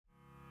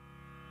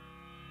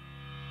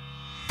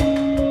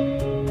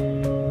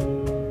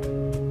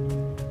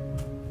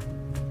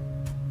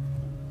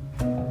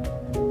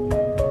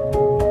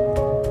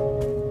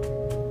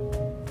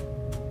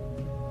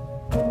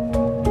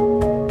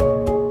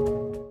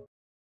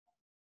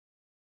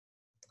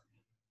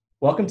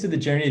Welcome to the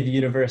Journey of the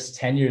Universe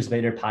 10 Years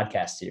Later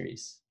podcast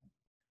series.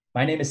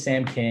 My name is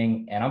Sam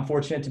King, and I'm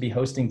fortunate to be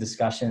hosting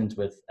discussions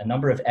with a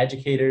number of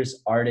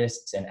educators,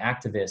 artists, and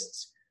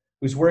activists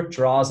whose work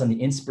draws on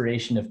the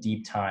inspiration of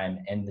deep time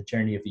and the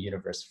Journey of the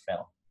Universe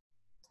film.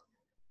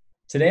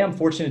 Today, I'm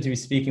fortunate to be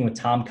speaking with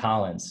Tom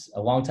Collins,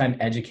 a longtime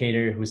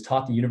educator who has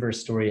taught the universe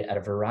story at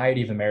a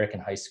variety of American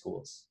high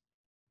schools.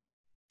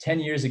 10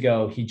 years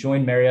ago, he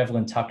joined Mary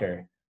Evelyn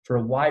Tucker for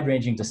a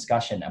wide-ranging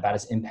discussion about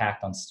his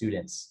impact on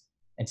students.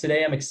 And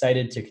today I'm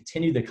excited to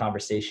continue the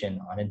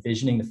conversation on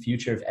envisioning the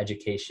future of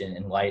education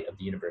in light of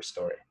the universe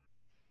story.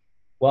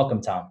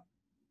 Welcome, Tom.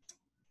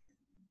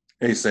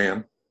 Hey,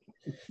 Sam.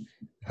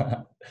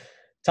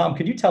 Tom,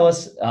 could you tell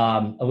us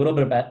a little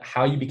bit about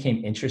how you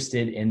became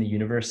interested in the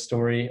universe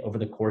story over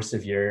the course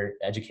of your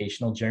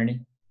educational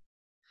journey?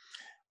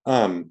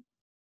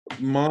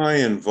 My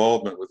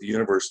involvement with the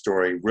universe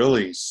story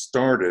really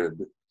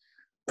started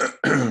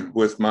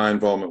with my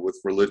involvement with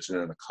religion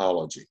and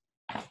ecology.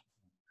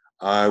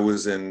 I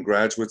was in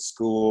graduate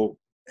school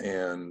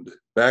and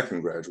back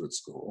in graduate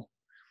school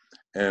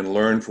and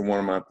learned from one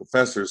of my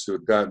professors who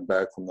had gotten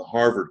back from the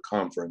Harvard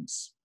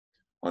conference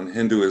on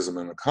Hinduism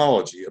and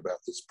ecology about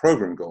this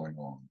program going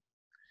on.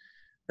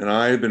 And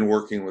I had been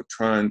working with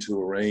trying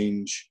to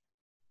arrange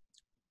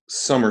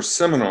summer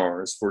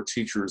seminars for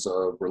teachers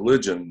of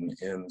religion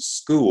in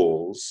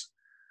schools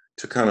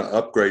to kind of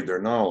upgrade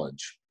their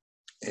knowledge.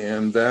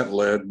 And that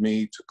led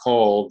me to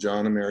call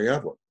John and Mary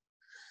Evelyn.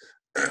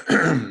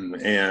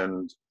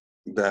 And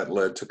that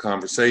led to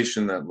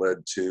conversation, that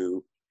led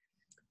to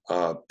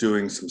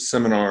doing some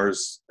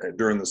seminars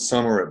during the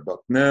summer at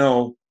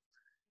Bucknell.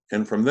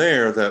 And from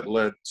there, that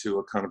led to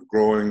a kind of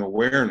growing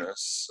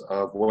awareness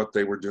of what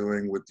they were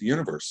doing with the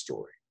universe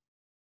story.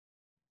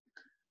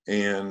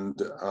 And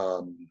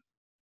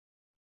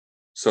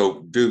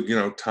so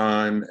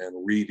time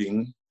and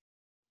reading,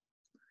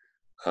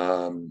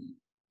 and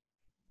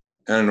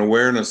an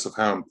awareness of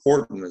how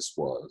important this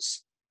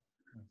was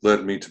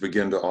led me to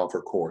begin to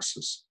offer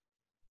courses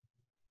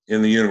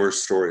in the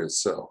universe story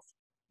itself.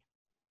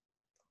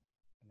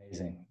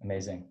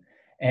 Amazing.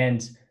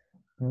 And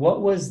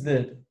what was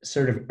the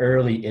sort of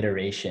early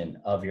iteration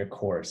of your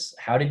course?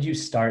 How did you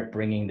start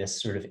bringing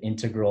this sort of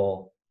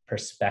integral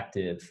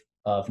perspective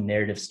of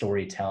narrative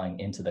storytelling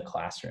into the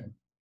classroom?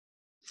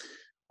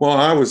 Well,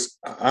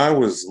 I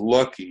was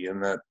lucky in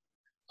that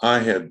I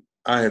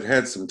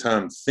had some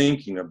time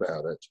thinking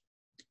about it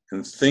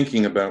and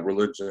thinking about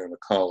religion and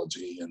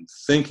ecology and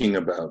thinking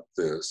about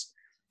this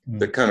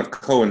that kind of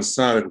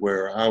coincided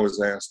where I was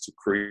asked to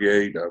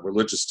create a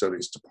religious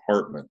studies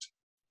department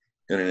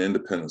in an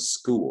independent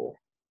school,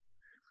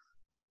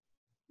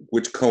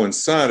 which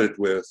coincided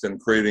with them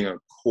creating a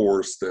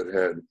course that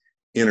had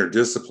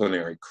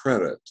interdisciplinary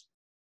credit.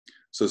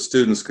 So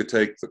students could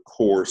take the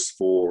course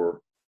for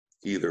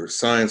either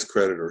science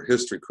credit or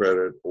history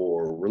credit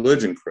or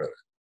religion credit.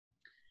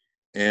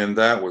 And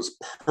that was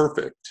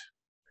perfect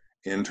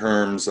in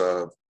terms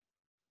of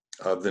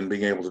them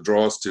being able to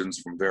draw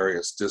students from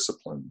various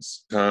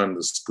disciplines. At the time,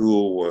 the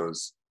school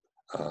was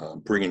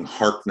bringing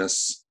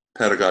Harkness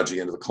pedagogy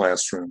into the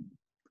classroom,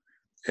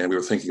 and we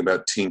were thinking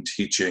about team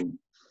teaching.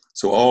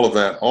 So all of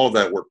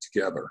that worked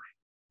together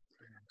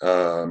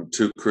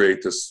to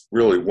create this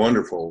really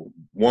wonderful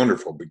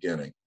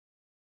beginning.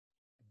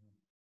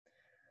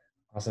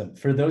 Awesome.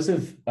 For those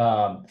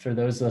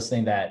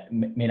listening that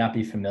may not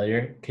be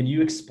familiar, can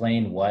you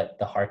explain what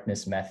the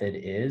Harkness method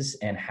is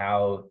and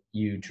how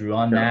you drew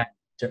on that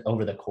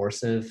over the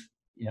course of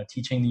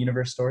teaching the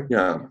universe story?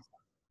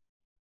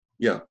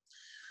 Yeah.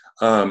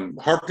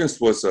 Harkness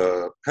was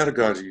a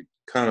pedagogy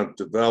kind of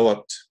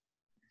developed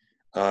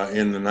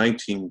in the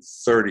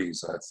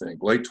 1930s, I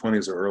think, late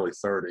 20s or early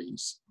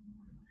 30s,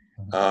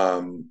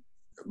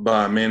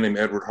 by a man named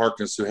Edward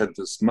Harkness, who had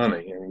this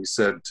money, and he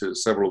said to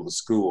several of the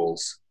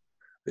schools,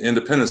 the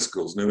independent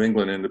schools, New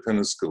England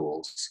independent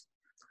schools,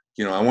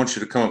 I want you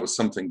to come up with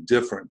something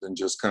different than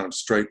just kind of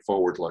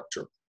straightforward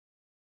lecture.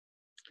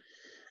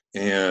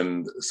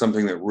 And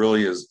something that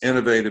really is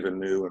innovative and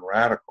new and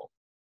radical.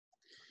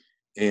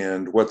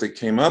 And what they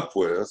came up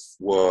with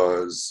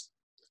was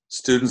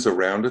students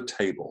around a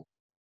table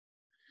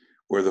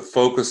where the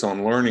focus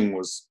on learning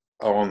was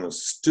on the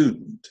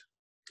student,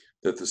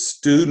 that the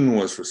student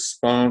was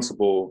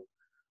responsible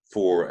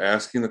for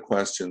asking the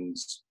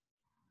questions,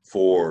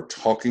 for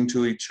talking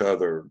to each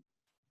other,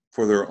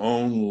 for their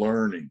own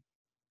learning.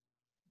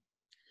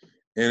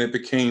 And it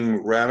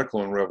became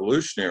radical and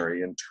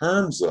revolutionary in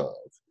terms of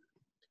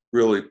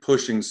really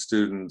pushing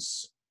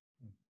students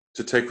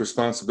to take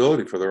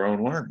responsibility for their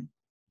own learning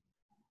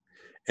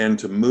and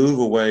to move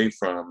away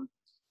from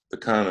the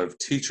kind of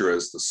teacher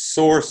as the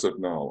source of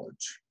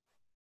knowledge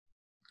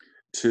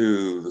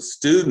to the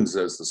students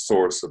as the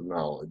source of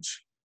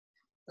knowledge,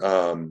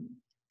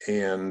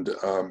 and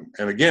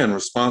again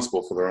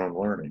responsible for their own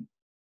learning.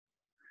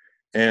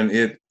 And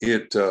it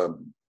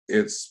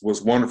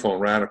was wonderful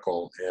and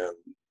radical, and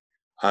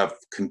I've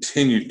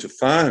continued to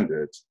find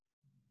it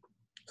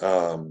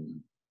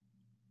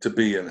to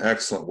be an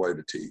excellent way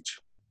to teach.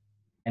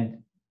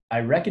 And I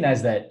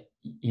recognize that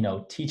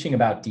teaching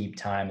about deep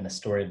time and the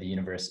story of the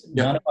universe,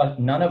 Yeah.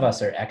 none of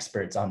us are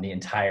experts on the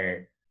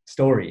entire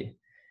story.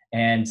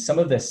 And some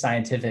of the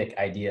scientific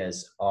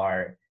ideas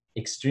are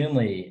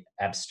extremely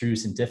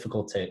abstruse and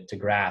difficult to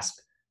grasp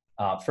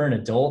for an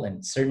adult,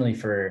 and certainly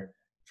for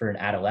an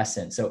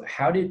adolescent. So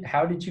how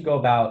did you go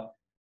about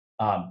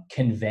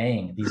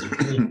conveying these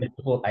really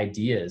difficult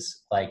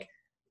ideas, like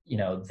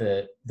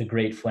the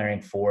great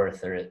flaring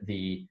forth, or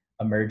the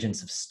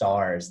emergence of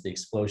stars, the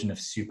explosion of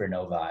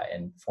supernovae,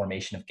 and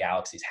formation of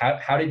galaxies?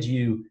 How did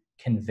you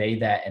convey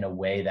that in a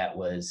way that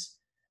was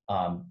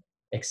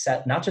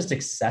not just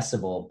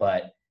accessible,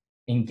 but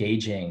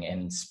engaging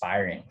and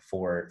inspiring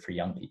for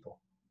young people?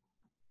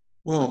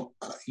 Well,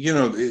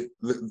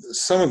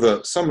 some of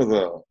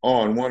the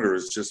awe and wonder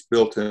is just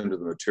built into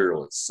the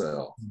material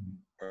itself,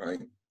 right?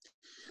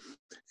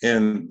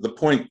 And the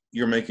point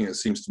you're making, it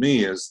seems to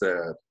me, is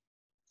that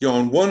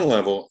on one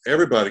level,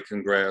 everybody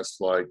can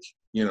grasp, like,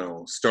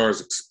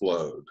 stars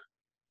explode,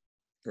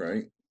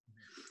 right?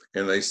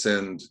 And they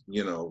send,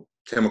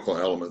 chemical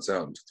elements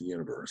out into the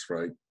universe,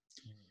 right?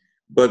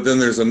 But then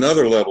there's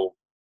another level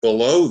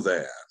below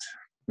that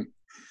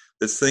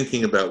that's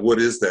thinking about what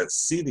is that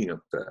seeding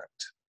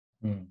effect.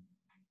 Mm.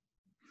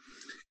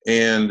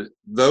 And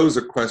those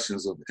are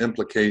questions of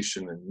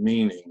implication and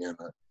meaning,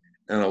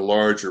 and a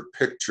larger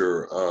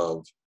picture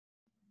of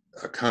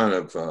a kind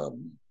of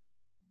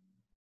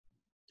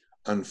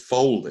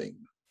unfolding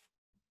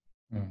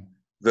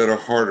that are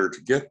harder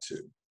to get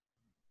to.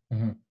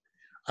 Mm-hmm.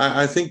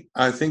 I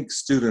think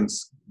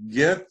students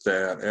get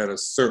that at a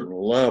certain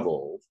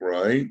level,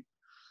 right?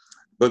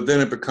 But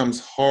then it becomes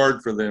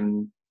hard for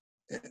them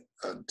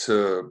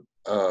to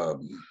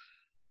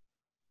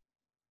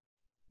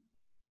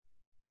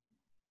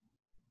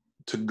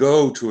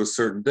go to a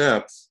certain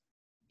depth,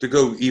 to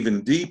go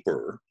even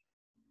deeper,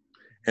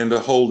 and to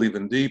hold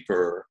even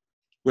deeper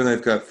when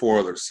they've got 4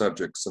 other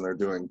subjects and they're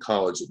doing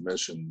college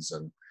admissions,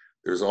 and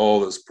there's all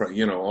this,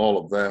 all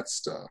of that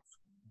stuff.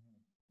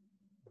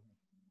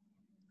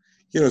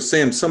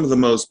 Sam, some of the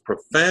most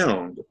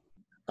profound,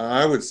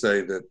 I would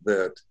say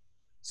that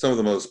some of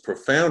the most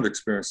profound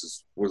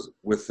experiences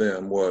with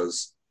them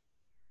was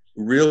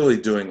really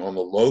doing on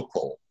the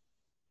local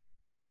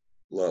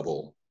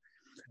level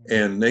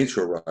and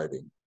nature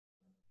writing.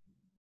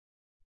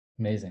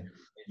 Amazing.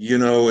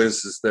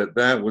 Is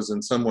that was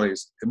in some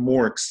ways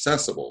more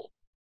accessible.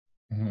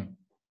 Mm-hmm.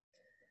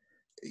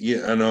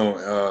 Yeah, I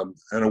know,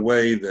 in a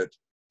way that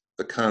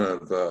the kind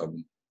of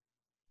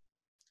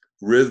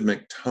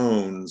rhythmic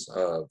tones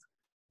of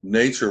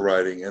nature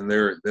writing, and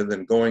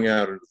then going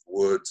out into the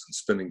woods and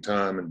spending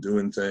time and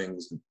doing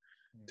things, and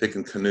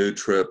taking canoe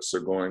trips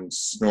or going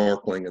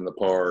snorkeling in the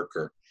park,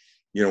 or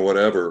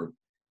whatever,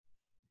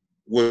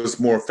 was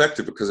more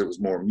effective because it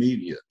was more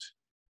immediate.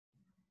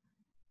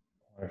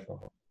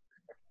 Wonderful.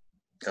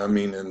 I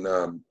mean, and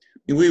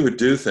we would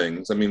do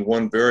things. I mean,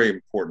 one very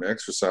important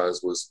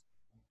exercise was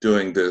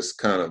doing this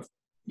kind of,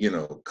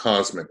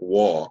 cosmic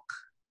walk,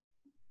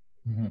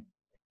 Mm-hmm.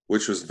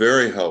 which was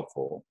very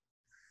helpful.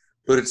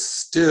 But it's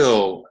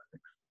still,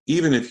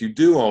 even if you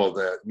do all of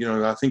that,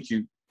 I think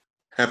you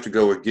have to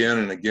go again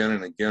and again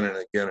and again and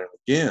again and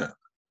again.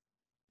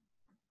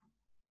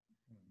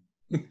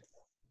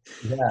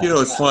 Yeah.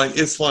 It's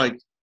like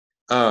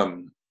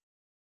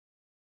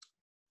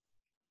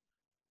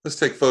let's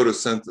take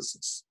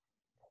photosynthesis,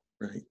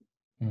 right?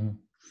 Mm-hmm.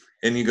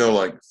 And you go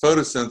like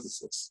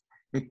photosynthesis,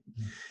 and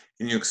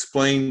you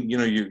explain,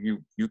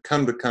 you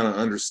come to kind of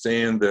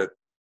understand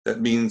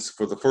that means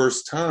for the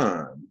first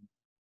time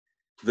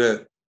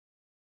that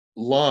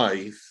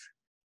life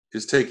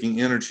is taking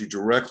energy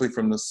directly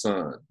from the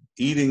sun,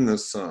 eating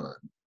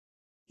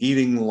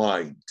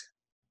light,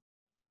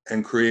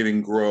 and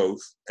creating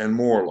growth and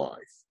more life.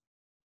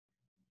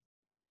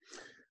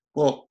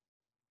 Well,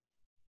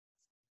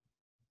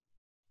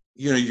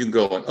 you can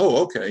go like,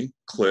 oh, okay,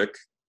 click,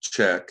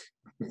 check.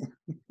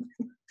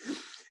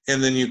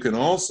 And then you can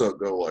also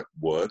go like,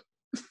 what?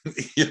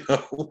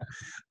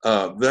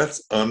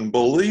 That's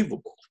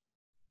unbelievable.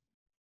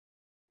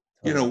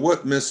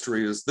 What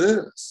mystery is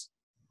this?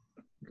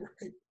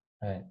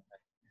 Right.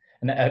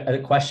 And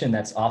a question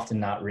that's often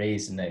not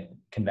raised in the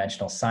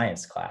conventional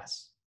science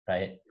class,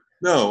 right?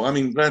 No, I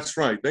mean, that's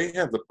right. They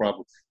have the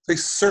problem. They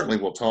certainly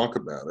will talk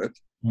about it.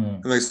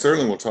 And they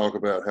certainly will talk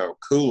about how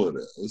cool it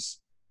is.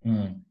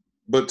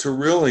 But to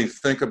really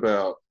think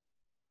about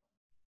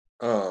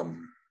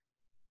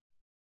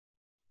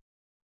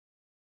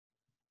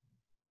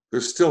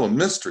there's still a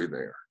mystery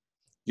there.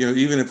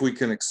 Even if we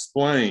can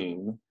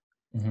explain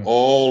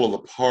all of the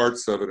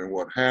parts of it and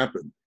what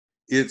happened,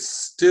 it's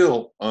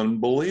still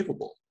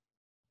unbelievable.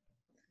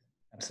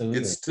 Absolutely.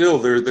 It's still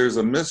there's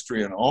a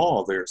mystery and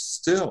awe there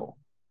still.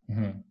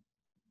 Mm-hmm.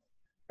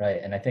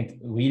 Right. And I think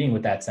leading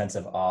with that sense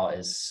of awe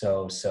is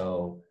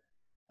so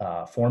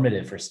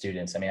formative for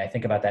students. I mean, I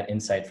think about that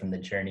insight from the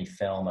Journey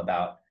film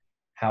about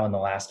how in the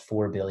last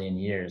 4 billion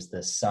years,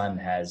 the sun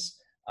has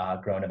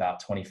grown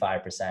about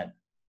 25%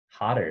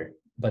 hotter,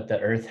 but the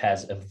earth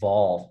has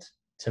evolved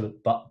to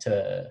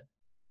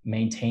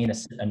maintain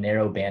a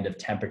narrow band of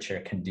temperature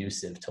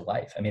conducive to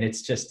life. I mean,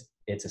 it's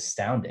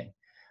astounding.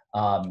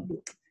 Or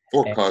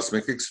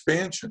cosmic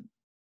expansion.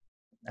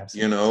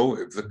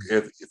 Absolutely.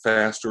 If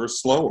faster or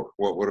slower,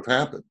 what would have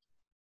happened?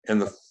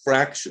 And the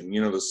fraction,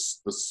 the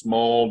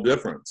small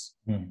difference.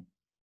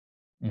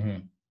 Mm-hmm. Mm-hmm.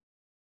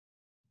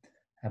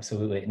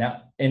 Absolutely.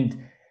 Now,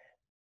 and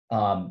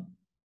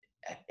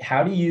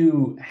how do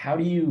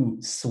you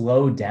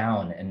slow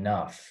down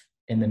enough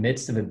in the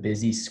midst of a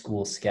busy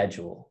school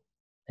schedule?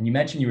 And you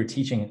mentioned you were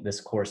teaching this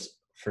course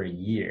for a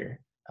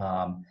year.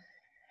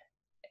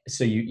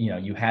 So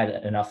you had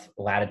enough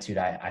latitude,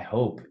 I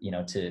hope,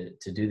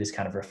 to do this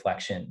kind of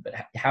reflection. But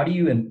how do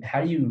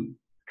you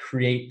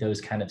create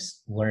those kind of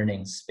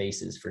learning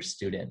spaces for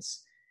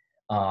students,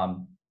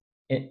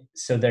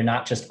 so they're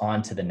not just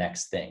on to the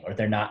next thing, or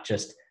they're not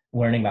just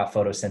learning about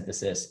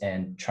photosynthesis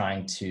and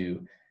trying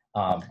to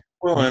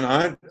and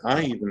I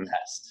even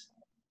test.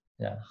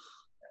 Yeah.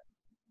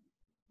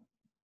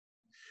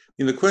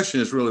 The question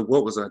is really,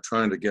 what was I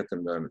trying to get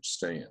them to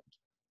understand?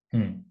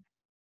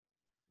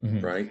 Mm-hmm.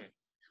 Right.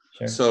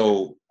 Sure.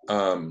 So,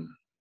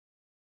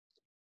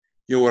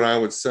 what I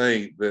would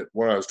say, that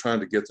what I was trying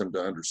to get them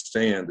to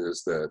understand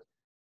is that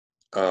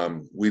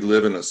we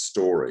live in a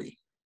story.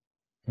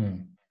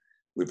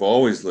 We've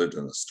always lived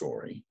in a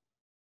story.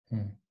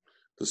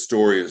 The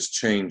story is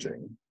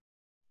changing.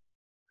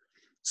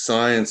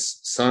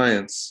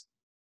 Science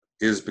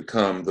is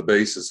become the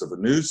basis of a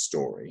new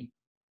story.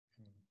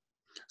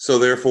 So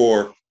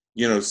therefore,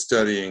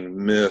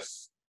 studying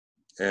myth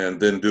and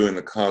then doing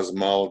the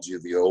cosmology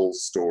of the old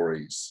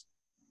stories.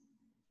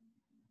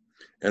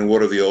 And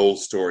what are the old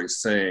stories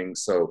saying?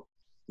 So,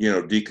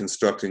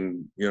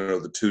 deconstructing,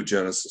 the two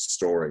Genesis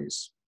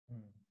stories,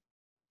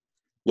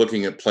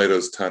 looking at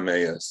Plato's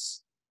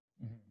Timaeus,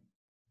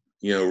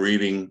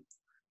 reading,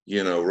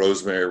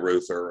 Rosemary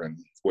Ruther and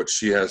what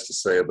she has to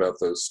say about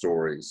those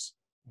stories.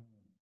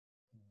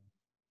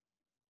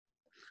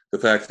 The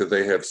fact that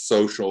they have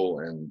social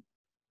and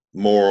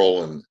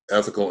moral and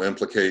ethical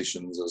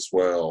implications as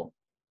well.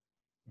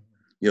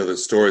 The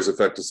stories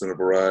affect us in a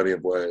variety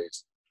of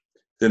ways.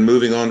 Then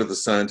moving on to the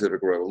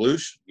scientific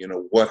revolution,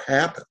 what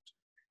happened?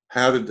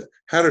 How did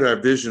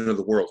our vision of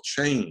the world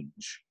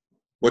change?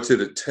 What did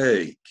it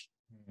take?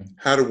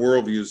 How do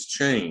worldviews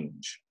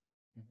change?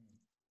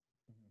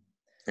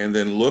 And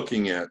then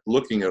looking at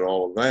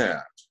all of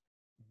that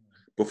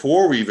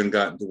before we even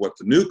got into what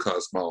the new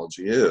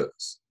cosmology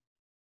is.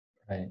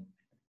 Right.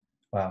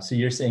 Wow. So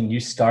you're saying you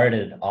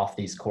started off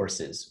these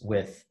courses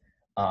with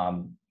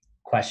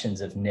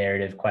questions of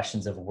narrative,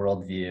 questions of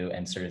worldview,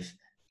 and sort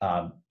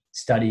of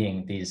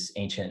studying these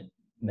ancient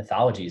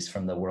mythologies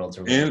from the world's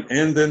origin.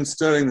 And then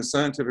studying the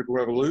scientific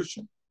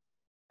revolution.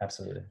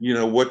 Absolutely.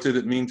 What did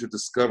it mean to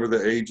discover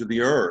the age of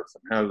the earth,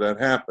 and how did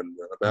that happen?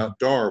 And about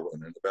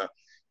Darwin, and about,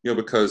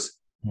 because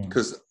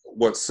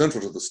what's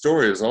central to the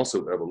story is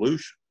also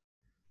evolution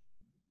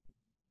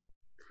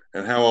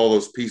and how all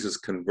those pieces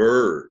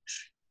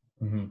converge.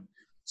 Mm-hmm.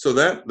 So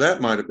that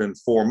might have been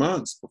 4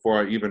 months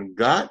before I even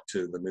got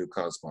to the new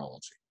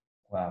cosmology.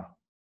 Wow.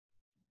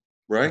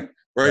 Right?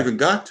 Or I even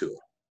got to it.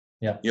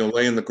 Yeah.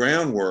 Laying the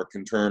groundwork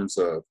in terms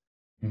of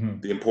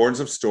the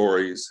importance of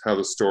stories, how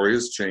the story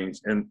has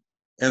changed, and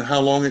how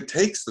long it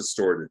takes the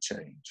story to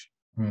change.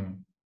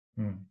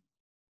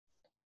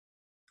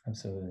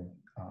 Absolutely.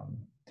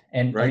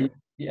 And right?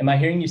 am I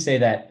hearing you say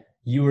that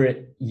you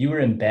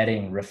were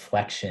embedding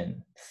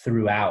reflection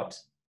throughout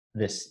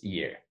this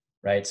year,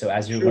 right? So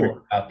as you're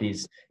learning about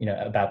these,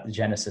 about the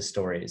Genesis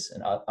stories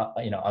and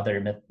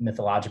other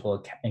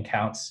mythological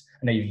accounts,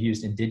 I know you've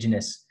used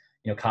indigenous,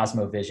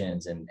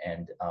 cosmovisions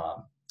and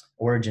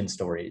origin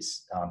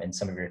stories in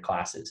some of your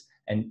classes,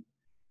 and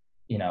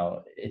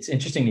it's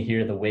interesting to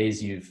hear the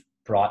ways you've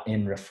brought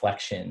in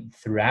reflection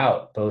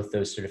throughout both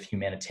those sort of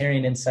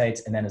humanitarian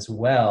insights, and then as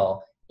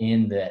well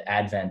in the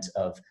advent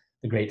of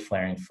the Great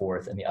Flaring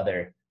Forth and the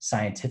other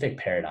scientific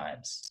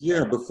paradigms.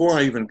 Yeah, before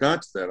I even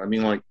got to that, I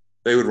mean, like,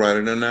 they would write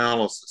an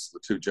analysis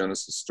of the two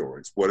Genesis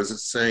stories. What is it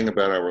saying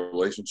about our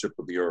relationship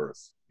with the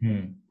earth?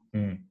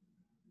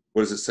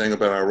 What is it saying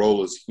about our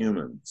role as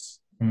humans?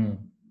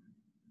 And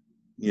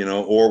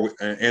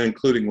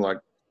including like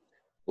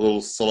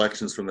little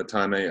selections from the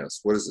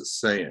Timaeus. What is it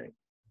saying?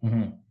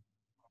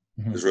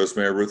 Is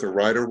Rosemary Ruther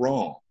right or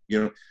wrong?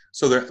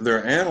 So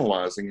they're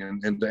analyzing,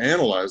 and to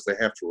analyze, they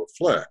have to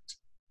reflect,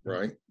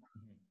 right?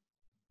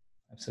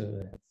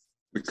 Absolutely.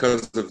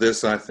 Because of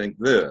this, I think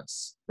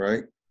this,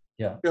 right?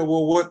 Yeah. Yeah.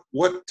 Well,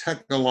 what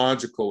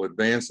technological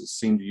advances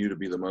seem to you to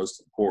be the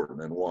most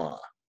important, and why?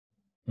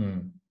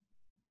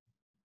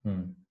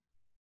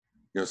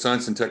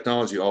 Science and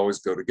technology always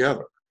go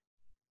together.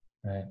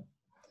 Right.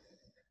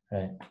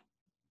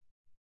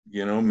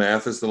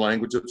 Math is the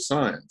language of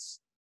science.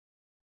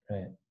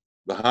 Right.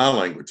 The high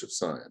language of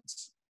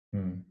science.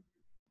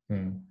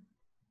 Right.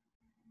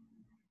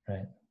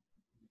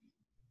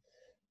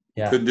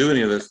 You couldn't do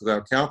any of this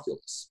without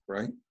calculus,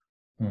 right?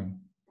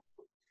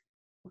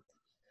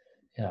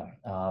 Yeah.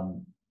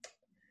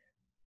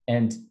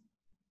 And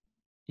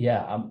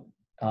yeah,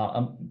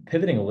 I'm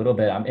pivoting a little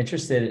bit. I'm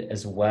interested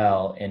as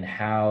well in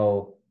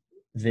how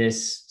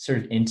this sort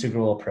of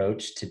integral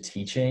approach to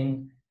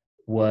teaching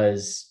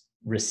was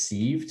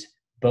received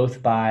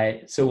both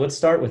by, so let's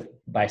start with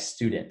by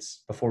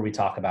students before we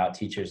talk about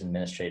teachers and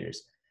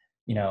administrators.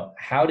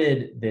 How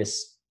did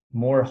this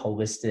more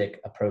holistic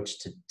approach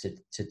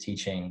to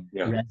teaching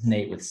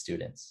resonate with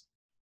students,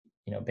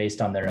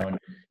 based on their own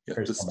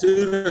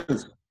personal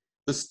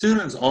the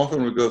students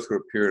often would go through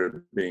a period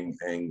of being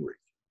angry.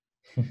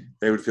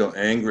 They would feel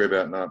angry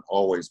about not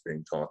always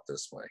being taught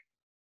this way.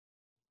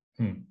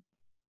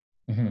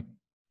 Mm-hmm.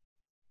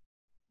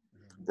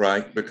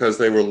 Right? Because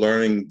they were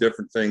learning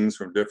different things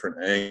from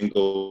different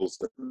angles,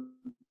 and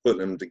putting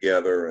them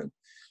together,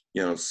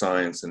 and,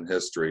 science and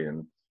history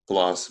and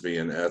philosophy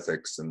and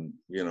ethics and,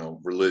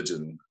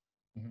 religion.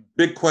 Mm-hmm.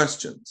 Big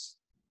questions.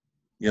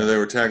 They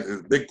were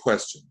tackling big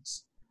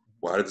questions.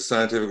 Why did the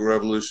scientific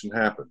revolution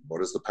happen?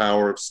 What is the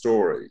power of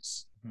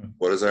stories? Mm-hmm.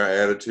 What is our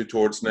attitude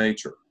towards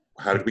nature?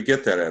 How did we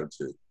get that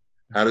attitude?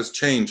 How does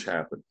change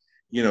happen?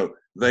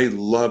 They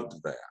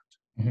loved that.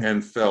 Mm-hmm.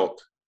 And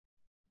felt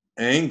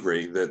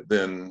angry that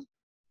then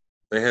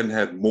they hadn't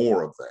had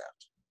more of that.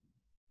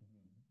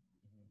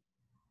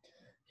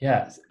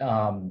 Yeah.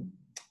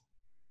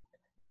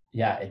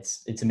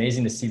 It's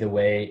amazing to see the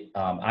way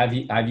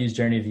I've used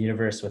Journey of the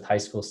Universe with high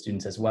school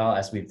students as well,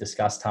 as we've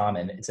discussed, Tom,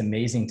 and it's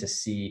amazing to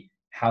see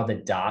how the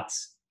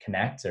dots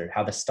connect, or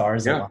how the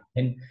stars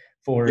align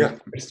for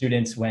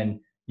students when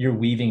you're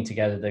weaving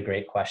together the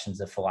great questions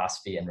of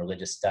philosophy and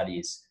religious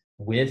studies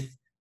with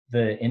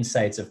the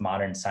insights of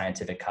modern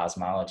scientific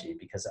cosmology,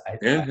 because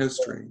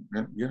history.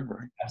 Yeah,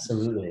 right.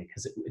 Absolutely.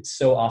 Because it's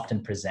so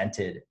often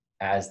presented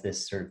as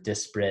this sort of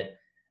disparate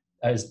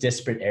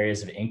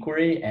areas of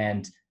inquiry.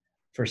 And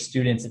for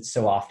students, it's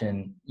so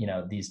often,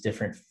 these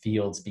different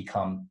fields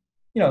become,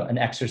 an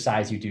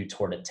exercise you do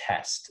toward a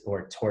test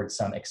or toward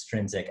some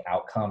extrinsic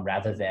outcome,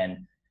 rather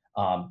than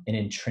an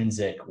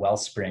intrinsic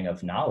wellspring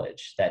of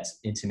knowledge that's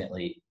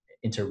intimately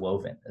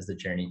interwoven, as the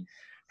Journey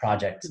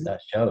project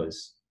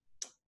shows.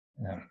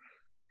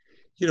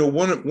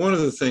 One of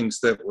the things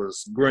that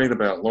was great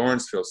about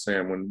Lawrenceville,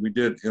 Sam, when we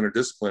did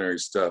interdisciplinary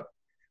stuff,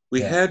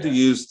 we had to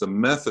use the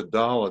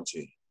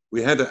methodology.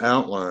 We had to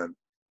outline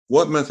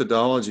what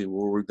methodology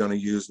were we going to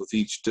use with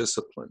each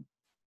discipline.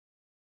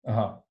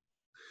 Uh-huh.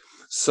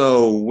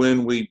 So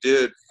when we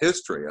did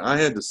history, I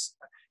had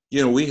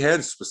to, we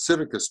had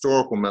specific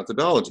historical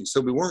methodology,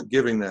 so we weren't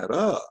giving that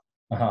up.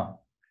 Uh-huh.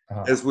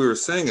 Uh-huh. As we were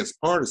saying, it's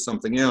part of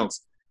something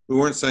else. We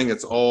weren't saying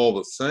it's all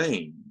the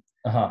same.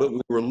 Uh-huh. But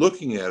we were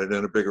looking at it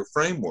in a bigger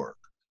framework,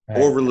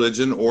 or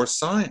religion or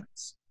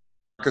science.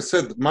 Like I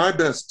said, my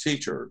best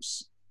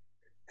teachers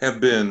have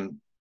been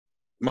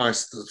my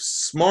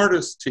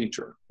smartest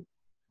teacher.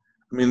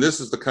 I mean, this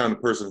is the kind of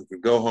person who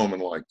could go home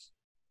and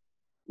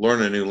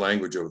learn a new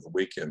language over the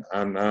weekend.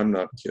 I'm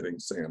not kidding,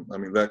 Sam. I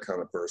mean, that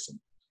kind of person.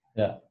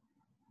 Yeah.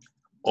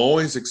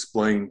 Always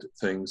explained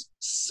things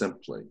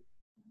simply.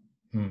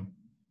 It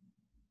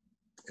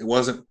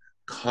wasn't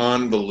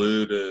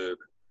convoluted,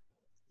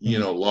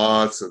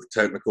 lots of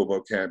technical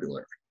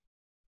vocabulary.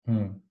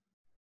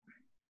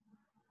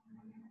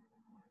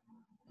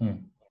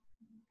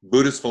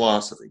 Buddhist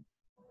philosophy,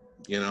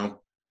 and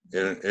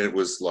it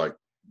was like,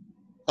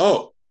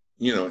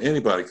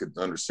 anybody could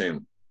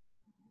understand.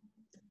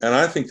 And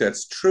I think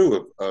that's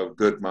true of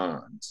good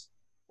minds,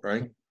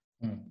 right?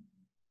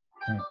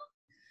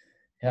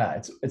 Yeah,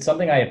 it's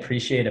something I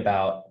appreciate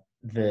about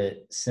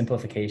the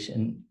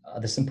simplification,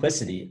 the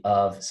simplicity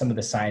of some of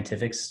the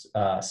scientific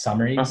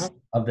summaries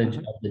of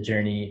the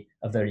Journey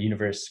of the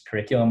Universe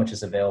curriculum, which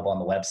is available on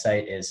the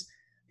website, is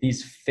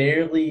these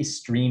fairly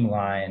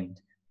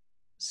streamlined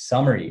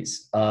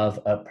summaries of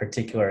a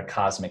particular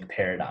cosmic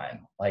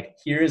paradigm. Like,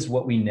 here's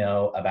what we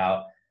know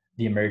about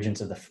the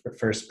emergence of the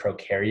first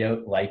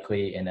prokaryote,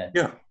 likely in a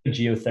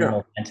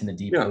geothermal vent in the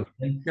deep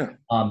ocean.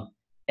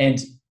 And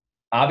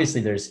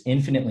obviously there's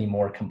infinitely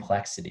more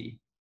complexity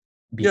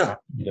behind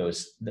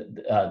those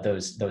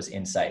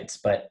insights.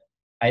 But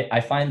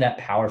I find that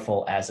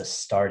powerful as a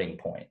starting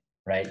point,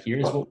 right?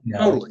 Here's what we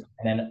know. Totally.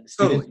 And then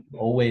students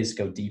always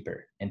go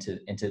deeper into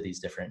these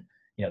different,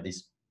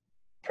 these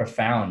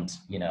profound,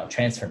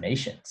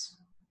 transformations.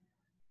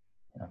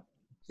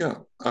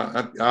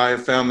 I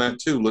have found that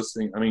too,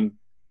 listening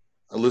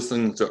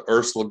to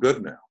Ursula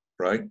Goodnow,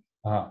 right?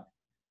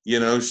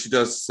 She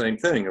does the same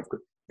thing.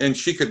 And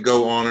she could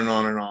go on and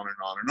on and on and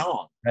on and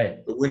on.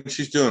 Right. But when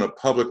she's doing a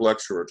public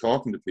lecture or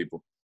talking to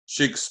people,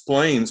 she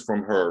explains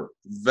from her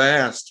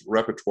vast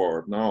repertoire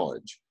of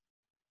knowledge,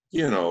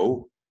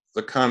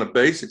 the kind of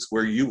basics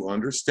where you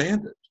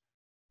understand it.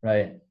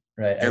 Right.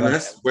 And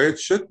that's where it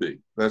should be.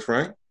 That's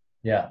right.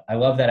 Yeah. I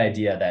love that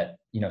idea that,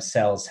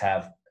 cells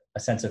have a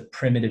sense of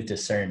primitive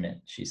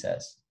discernment, she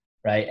says,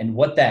 right? And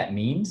what that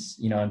means,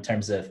 in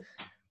terms of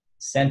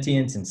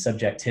sentience and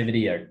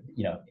subjectivity are,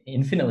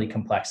 infinitely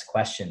complex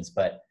questions,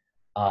 but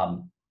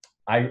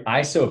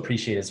I so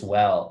appreciate as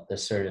well the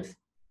sort of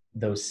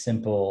those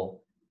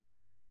simple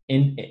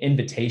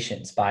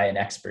invitations by an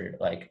expert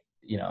like,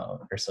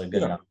 Ursula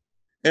Goodnow,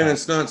 And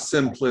it's not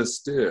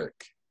simplistic,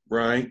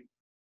 right?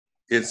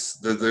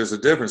 There's a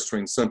difference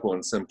between simple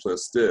and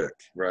simplistic,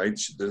 right?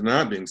 They're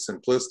not being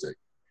simplistic.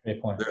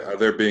 Great point.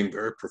 They're being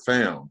very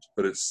profound,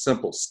 but it's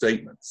simple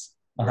statements,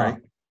 right?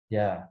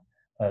 Yeah,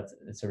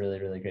 it's a really,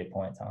 really great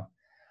point,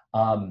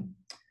 Tom.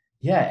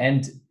 Yeah,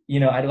 and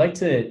I'd like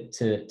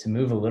to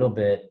move a little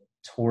bit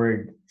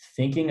toward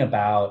thinking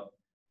about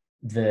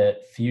the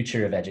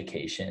future of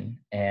education.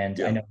 And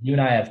I know you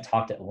and I have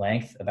talked at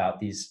length about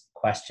these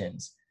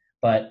questions,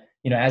 but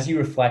as you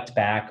reflect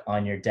back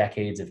on your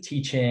decades of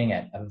teaching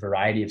at a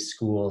variety of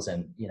schools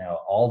and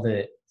all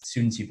the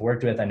students you've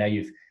worked with, I know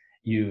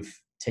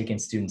you've taken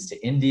students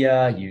to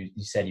India. You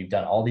said you've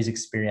done all these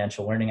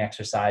experiential learning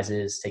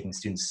exercises, taking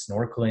students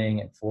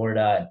snorkeling in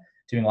Florida and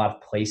doing a lot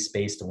of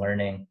place-based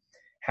learning.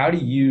 How do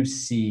you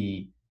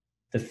see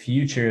the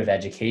future of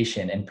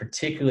education, and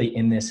particularly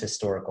in this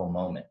historical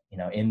moment,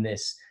 in the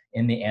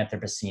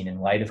Anthropocene, in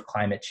light of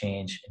climate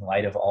change, in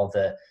light of all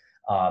the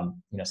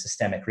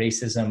systemic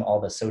racism,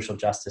 all the social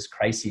justice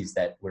crises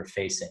that we're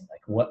facing?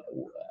 Like what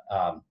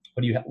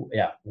do you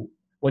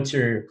what's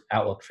your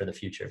outlook for the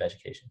future of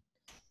education?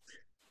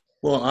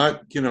 Well,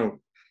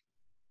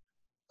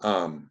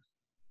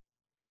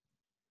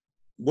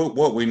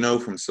 what we know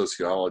from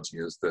sociology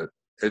is that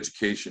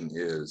education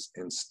is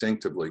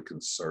instinctively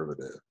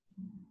conservative.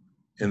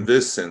 In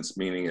this sense,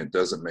 meaning it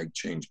doesn't make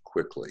change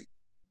quickly.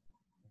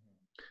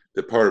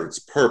 That part of its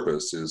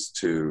purpose is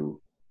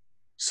to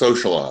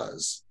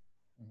socialize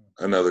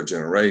another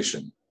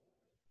generation.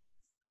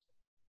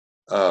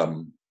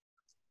 And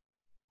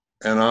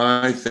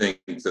I think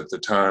that the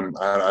time,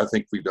 I don't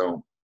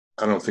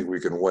think we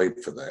can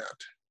wait for that.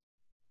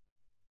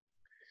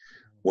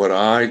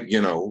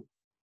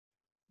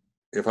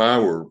 If I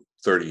were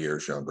 30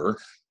 years younger,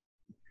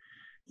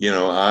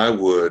 I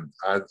would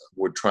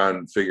try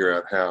and figure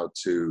out how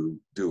to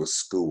do a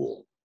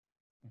school.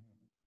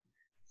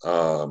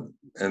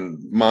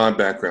 And my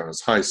background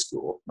is high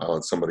school. I'll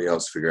let somebody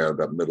else figure out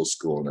about middle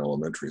school and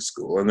elementary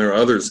school. And there are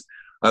others,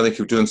 I think,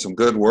 who are doing some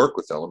good work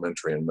with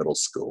elementary and middle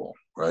school,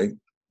 right?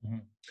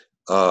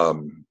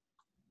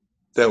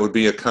 That would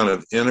be a kind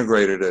of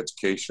integrated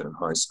education in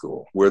high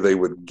school where they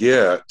would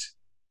get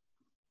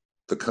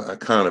the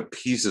kind of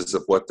pieces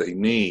of what they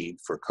need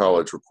for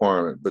college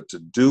requirement, but to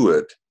do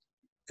it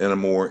in a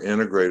more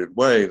integrated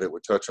way that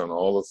would touch on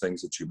all the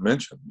things that you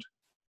mentioned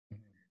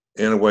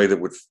in a way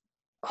that would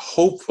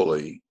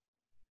hopefully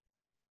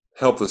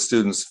help the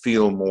students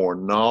feel more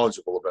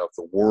knowledgeable about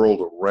the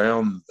world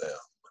around them,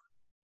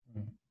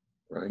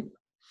 right?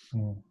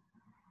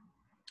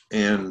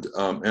 And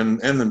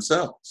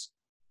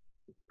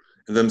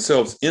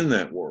themselves in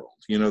that world.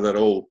 That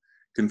old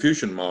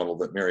Confucian model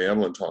that Mary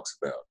Evelyn talks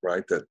about,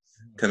 right? That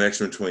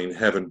connection between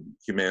heaven,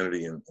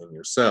 humanity, and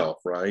yourself,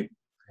 right?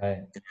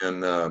 Right.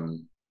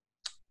 And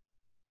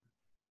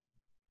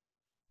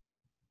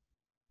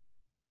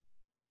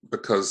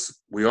because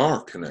we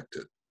are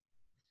connected,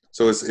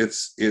 so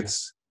it's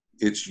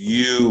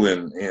you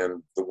and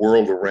the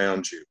world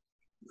around you.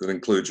 That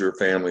includes your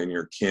family and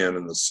your kin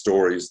and the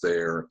stories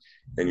there,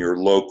 and your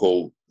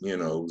local,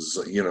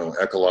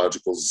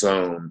 ecological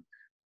zone,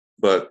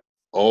 but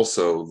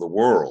also the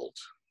world.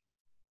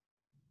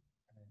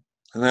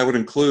 And that would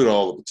include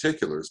all the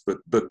particulars,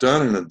 but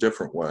done in a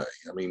different way.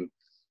 I mean,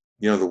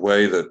 the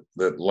way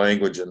that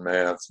language and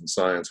math and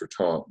science are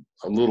taught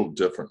a little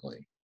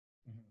differently.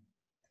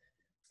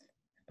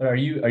 But are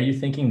you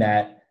thinking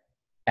that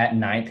at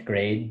 9th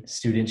grade,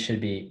 students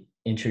should be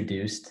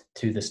introduced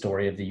to the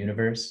story of the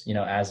universe,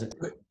 as a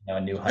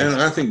new high school?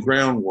 And I think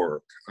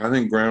groundwork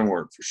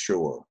for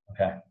sure.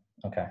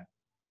 Okay.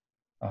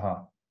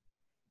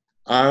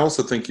 I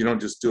also think you don't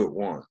just do it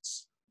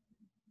once.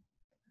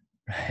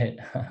 Right.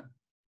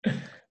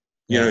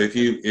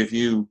 If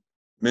you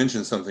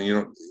mention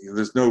something,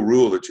 there's no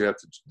rule that you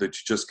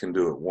just can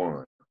do it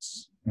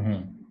once.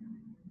 Right.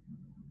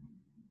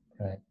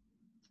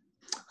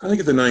 I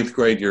think at the 9th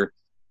grade, you're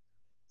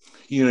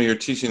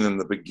teaching them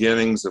the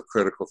beginnings of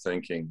critical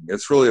thinking.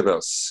 It's really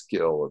about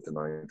skill at the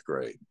 9th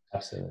grade.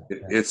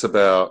 Absolutely. It's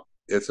about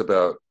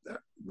the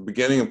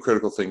beginning of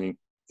critical thinking,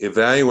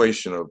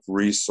 evaluation of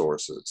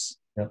resources.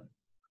 Yep.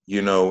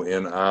 In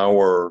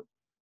our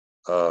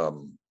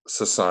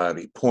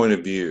society, point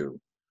of view.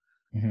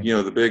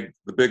 The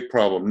big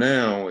problem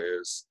now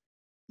is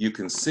you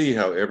can see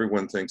how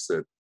everyone thinks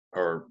that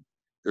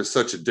there's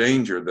such a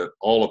danger that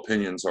all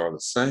opinions are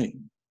the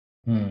same.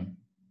 And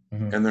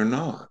they're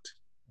not.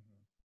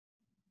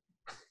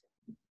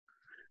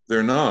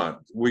 They're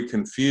not. We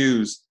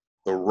confuse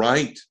the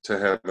right to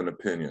have an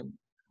opinion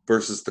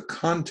versus the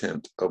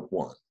content of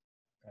one.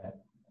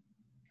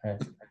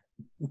 Right.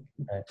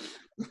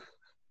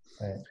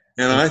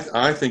 And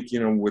I think,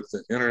 with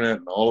the internet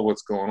and all of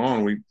what's going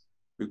on, we've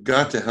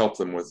got to help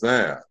them with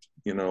that.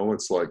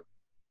 It's like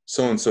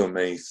so-and-so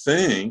may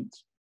think,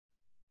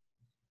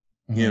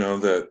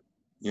 that,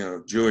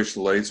 Jewish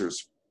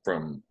lasers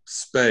from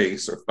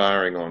space are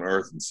firing on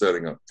Earth and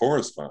setting up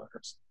forest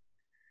fires.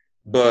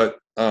 But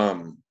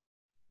that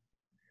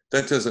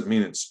doesn't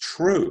mean it's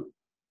true.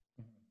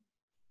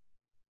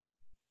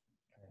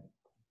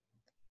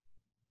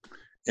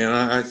 And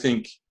I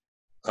think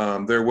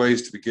there are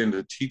ways to begin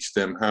to teach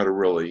them how to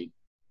really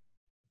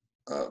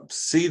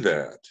see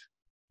that,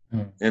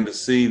 and to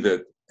see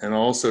that, and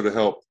also to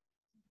help.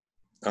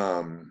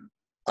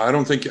 I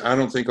don't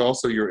think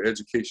also your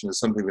education is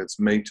something that's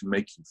made to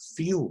make you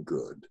feel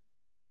good.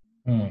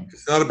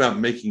 It's not about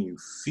making you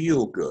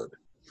feel good.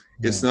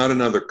 It's not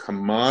another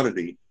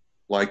commodity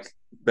like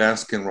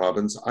Baskin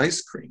Robbins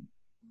ice cream.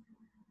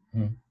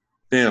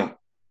 Now,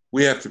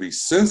 we have to be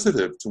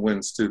sensitive to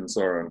when students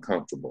are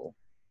uncomfortable.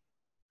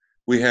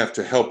 We have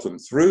to help them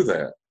through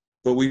that,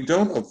 but we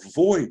don't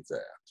avoid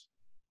that.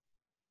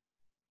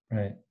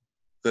 Right.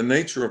 The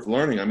nature of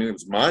learning, I mean, it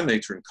was my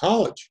nature in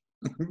college.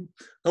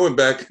 I went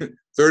back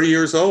 30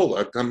 years old.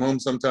 I'd come home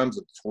sometimes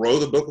and throw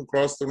the book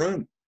across the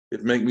room.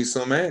 It'd make me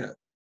so mad.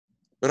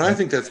 But I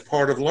think that's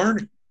part of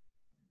learning.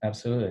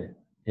 Absolutely.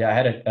 Yeah, I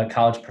had a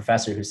college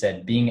professor who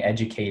said being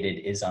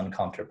educated is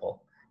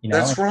uncomfortable.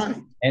 That's right.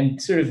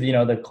 And sort of,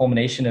 the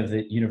culmination of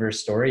the universe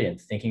story and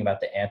thinking about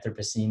the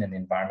Anthropocene and the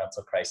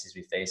environmental crises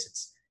we face,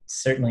 it's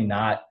certainly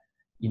not,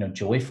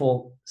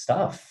 joyful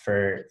stuff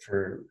for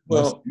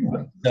most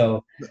people.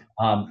 So,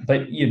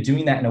 but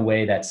doing that in a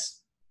way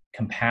that's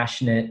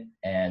compassionate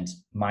and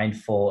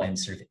mindful and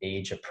sort of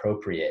age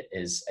appropriate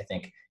is, I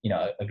think,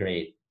 a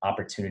great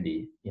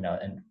opportunity,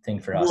 and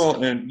thing for us.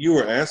 Well, and you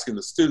were asking,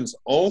 the students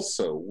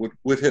also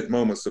would hit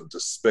moments of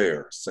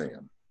despair,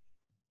 Sam.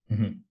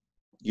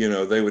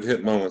 They would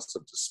hit moments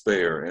of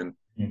despair, and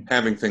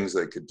having things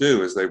they could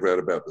do as they read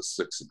about the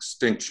sixth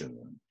extinction,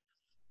 and,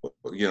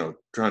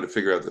 trying to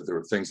figure out that there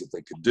were things that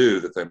they could do,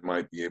 that they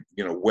might be,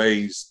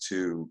 ways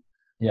to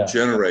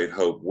generate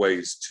hope,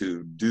 ways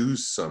to do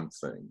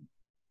something.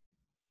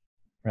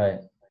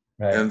 Right.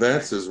 And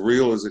that's as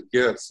real as it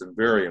gets, and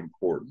very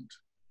important.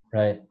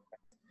 Right.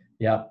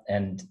 Yeah.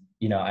 And,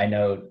 I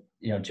know,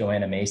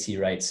 Joanna Macy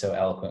writes so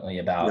eloquently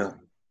about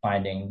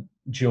finding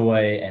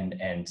joy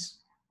and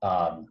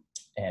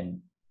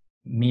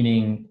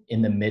meaning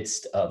in the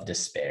midst of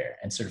despair,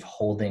 and sort of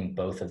holding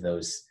both of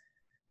those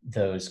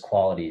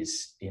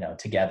qualities,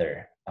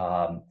 together.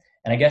 And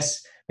I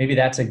guess maybe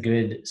that's a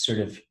good sort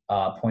of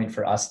point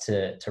for us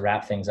to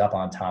wrap things up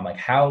on, Tom. Like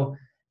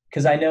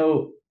because I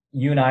know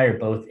you and I are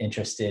both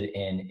interested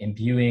in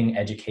imbuing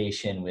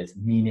education with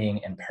meaning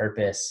and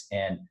purpose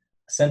and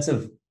a sense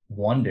of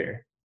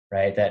wonder,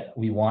 right? That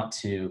we want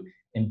to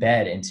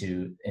embed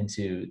into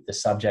the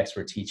subjects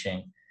we're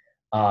teaching.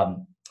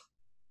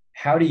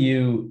 How do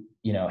you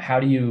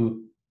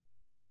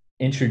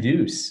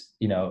introduce,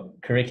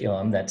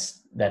 curriculum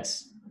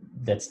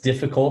that's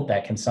difficult,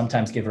 that can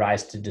sometimes give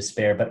rise to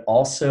despair, but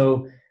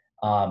also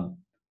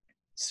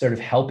sort of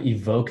help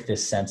evoke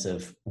this sense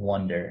of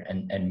wonder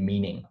and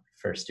meaning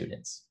for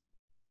students?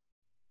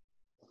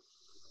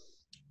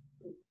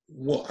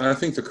 Well, I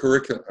think the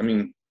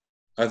curriculum,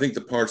 I think the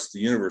Parts of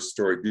the Universe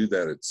story do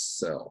that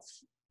itself.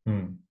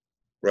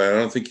 Right? I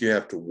don't think you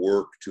have to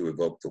work to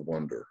evoke the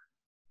wonder.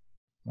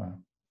 Wow.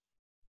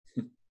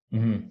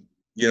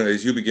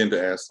 As you begin to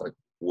ask, like,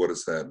 what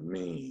does that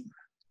mean?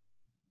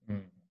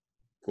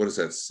 What does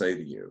that say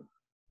to you?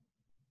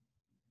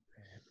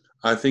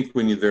 I think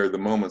when there are the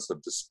moments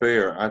of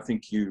despair, I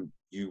think you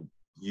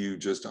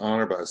just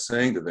honor by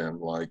saying to them,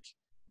 like,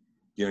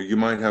 you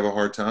might have a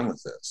hard time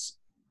with this.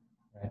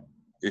 Right.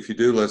 If you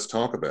do, let's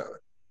talk about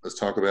it. Let's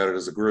talk about it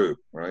as a group,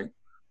 right?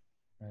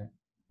 Right.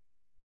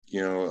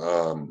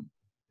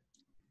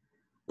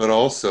 But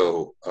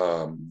also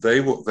they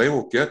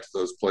will get to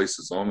those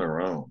places on their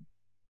own.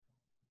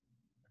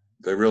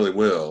 They really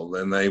will.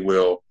 And they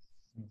will,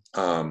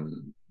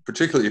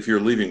 particularly if you're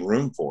leaving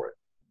room for it.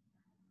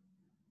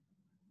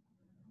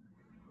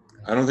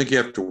 I don't think you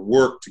have to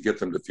work to get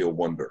them to feel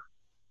wonder.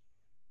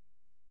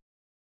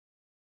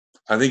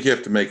 I think you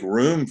have to make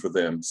room for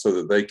them so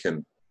that they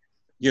can,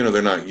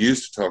 they're not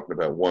used to talking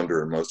about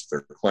wonder in most of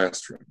their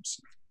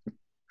classrooms.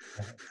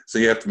 So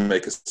you have to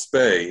make a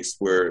space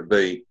where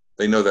they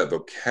know that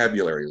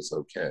vocabulary is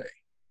okay.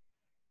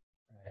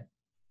 Right.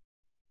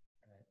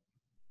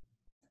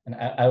 And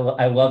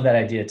I love that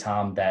idea,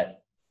 Tom,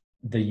 that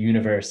the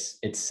universe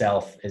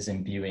itself is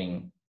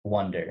imbuing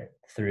wonder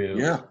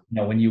through,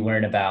 when you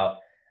learn about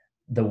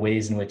the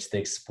ways in which the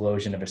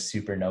explosion of a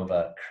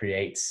supernova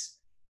creates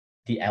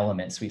the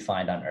elements we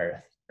find on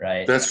Earth,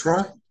 right? That's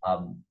right.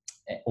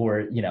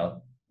 Or,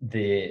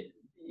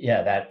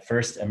 that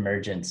first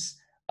emergence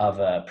of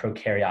a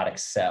prokaryotic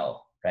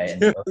cell, right?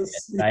 And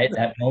right?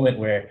 That moment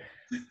where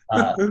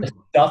the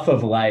stuff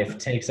of life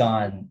takes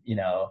on,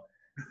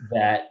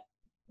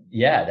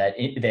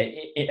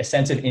 a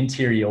sense of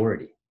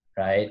interiority,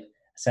 right? A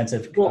sense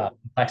of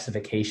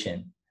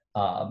complexification.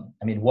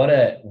 What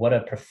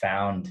a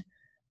profound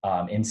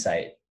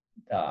insight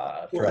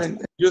for us.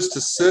 And just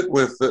to sit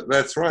with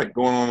that's right,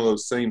 going on to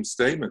those same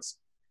statements.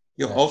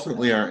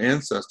 Ultimately our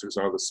ancestors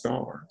are the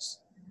stars.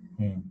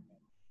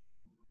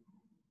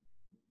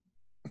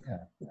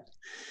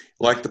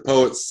 Like the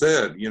poet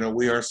said,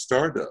 we are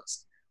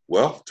stardust.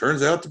 Well,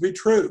 turns out to be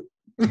true.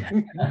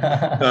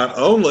 Not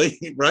only,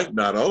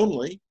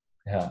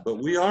 but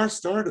we are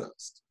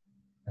stardust.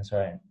 That's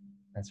right.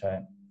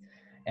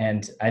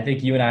 And I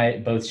think you and I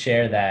both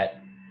share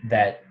that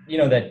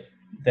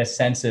the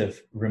sense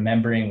of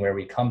remembering where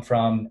we come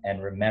from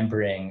and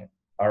remembering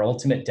our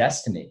ultimate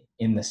destiny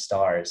in the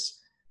stars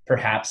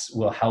perhaps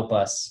will help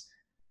us,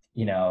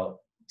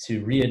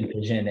 to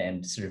re-envision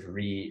and sort of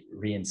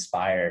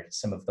re-inspire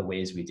some of the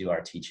ways we do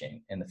our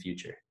teaching in the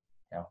future.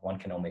 One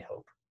can only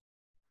hope.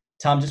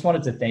 Tom, just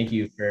wanted to thank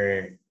you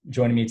for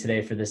joining me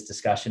today for this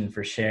discussion,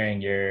 for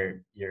sharing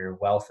your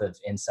wealth of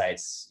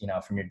insights,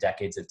 from your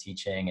decades of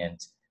teaching, and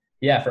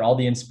for all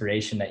the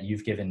inspiration that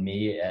you've given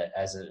me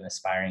as an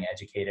aspiring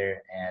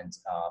educator. And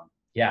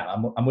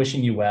I'm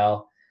wishing you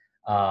well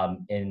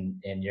in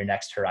your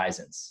next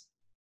horizons.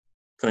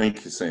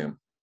 Thank you, Sam.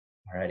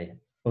 Alrighty.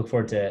 Look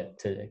forward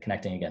to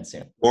connecting again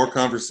soon. More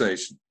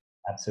conversation.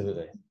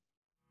 Absolutely.